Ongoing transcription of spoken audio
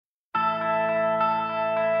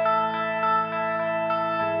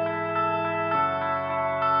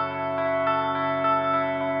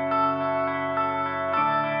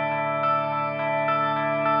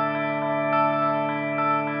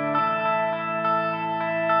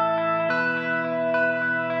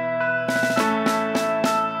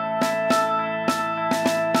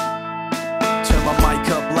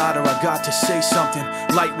forgot to say something.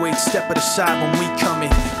 Lightweight, step it aside when we come in.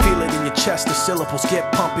 Feel it in your chest, the syllables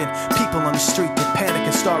get pumping. People on the street, they panic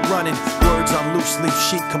and start running. Words on loose leaf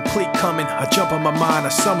sheet, complete coming. I jump on my mind, I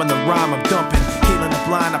summon the rhyme I'm dumping. Healing the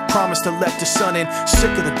blind, I promise to let the sun in.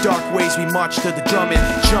 Sick of the dark ways, we march to the drumming.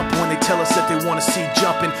 Jump when they tell us that they wanna see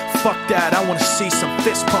jumping. Fuck that, I wanna see some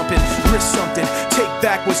fist pumping. Risk something, take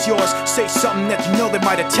back what's yours. Say something that you know they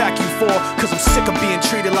might attack you for. Cause I'm sick of being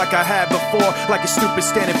treated like I had before. Like a stupid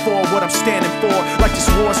standing for what I'm standing for. Like this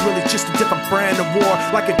war's really just a different brand of war.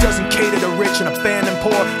 Like it doesn't cater to rich and abandon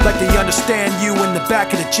poor. Like they understand you in the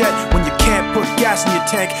back of the jet when you can't put gas in your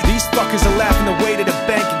tank. These fuckers are laughing away to the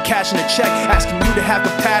bank and cashing a check, asking you to have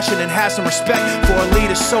compassion and have some respect for a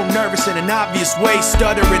leader so nervous in an obvious way,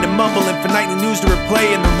 stuttering and mumbling for nightly news to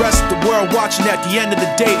replay, and the rest of the world watching at the end of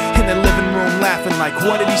the day in their living room laughing like,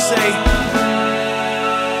 what did he say?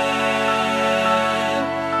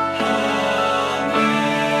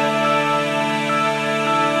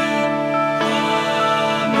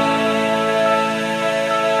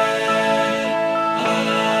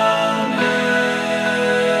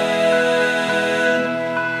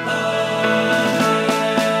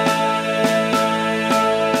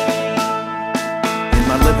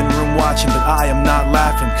 But I am not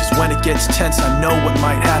laughing, cause when it gets tense I know what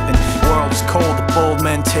might happen. World is cold, the bold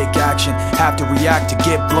men take action, have to react to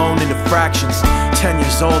get blown into fractions. 10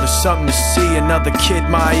 years old is something to see, another kid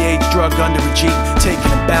my age drug under a Jeep,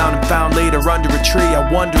 taken and bound and found later under a tree. I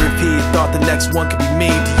wonder if he thought the next one could be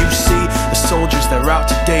me. Do you see the soldiers that are out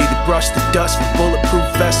today? They brush the dust from bulletproof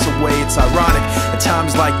vests away. It's ironic, at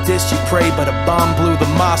times like this you pray, but a bomb blew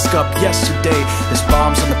the mosque up yesterday. There's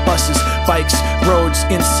bombs on the buses, bikes, roads,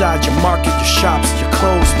 inside your market, your shops, your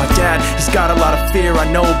clothes. My dad, he's got a lot of fear, I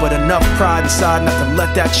know, but enough pride inside not to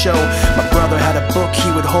let that show. My brother had a book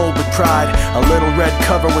he would hold with pride, a little red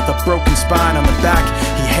cover with a broken spine on the back.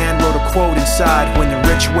 He hand wrote a quote inside, when the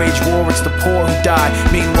rich wage war, it's the poor who die.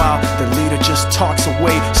 Meanwhile, the leader just talks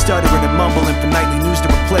away, stuttering and mumbling for nightly news to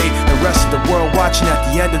replay. The rest of the world watching at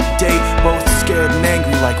the end of the day, both scared and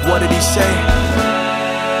angry like, what did he say?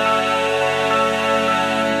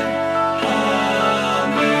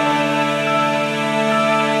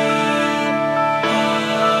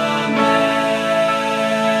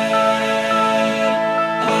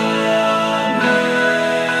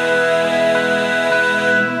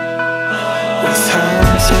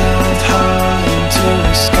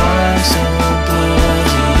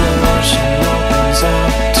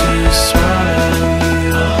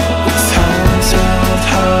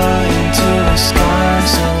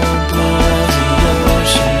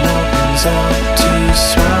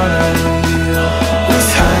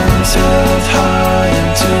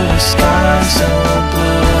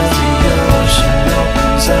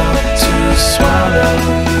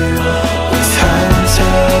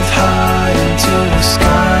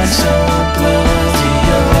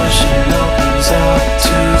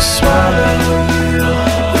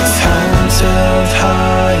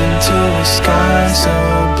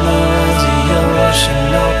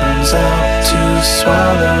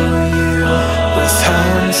 Swallow you, with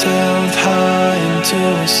hands held high into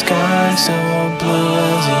a sky so blue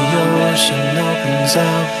as the ocean opens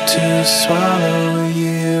up to swallow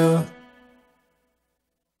you.